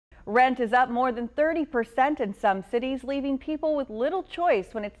Rent is up more than 30% in some cities, leaving people with little choice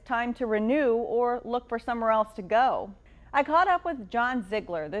when it's time to renew or look for somewhere else to go. I caught up with John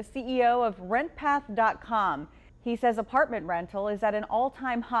Ziegler, the CEO of RentPath.com. He says apartment rental is at an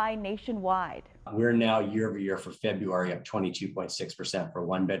all-time high nationwide. We're now year over year for February up 22.6% for a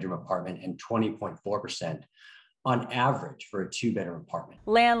one-bedroom apartment and 20.4% on average for a two-bedroom apartment.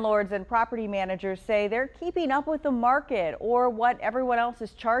 Landlords and property managers say they're keeping up with the market or what everyone else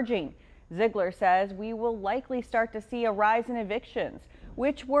is charging. Ziegler says we will likely start to see a rise in evictions,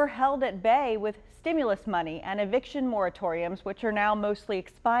 which were held at bay with stimulus money and eviction moratoriums, which are now mostly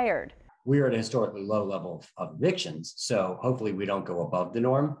expired. We are at a historically low level of evictions, so hopefully we don't go above the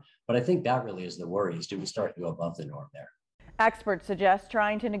norm. But I think that really is the worry, is do we start to go above the norm there? Experts suggest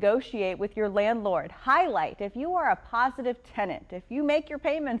trying to negotiate with your landlord. Highlight if you are a positive tenant, if you make your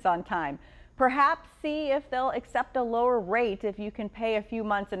payments on time. Perhaps see if they'll accept a lower rate if you can pay a few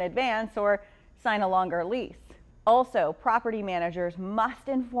months in advance or sign a longer lease. Also, property managers must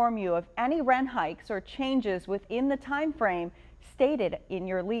inform you of any rent hikes or changes within the time frame stated in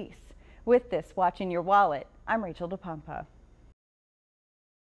your lease. With this, watching your wallet, I'm Rachel DePompa.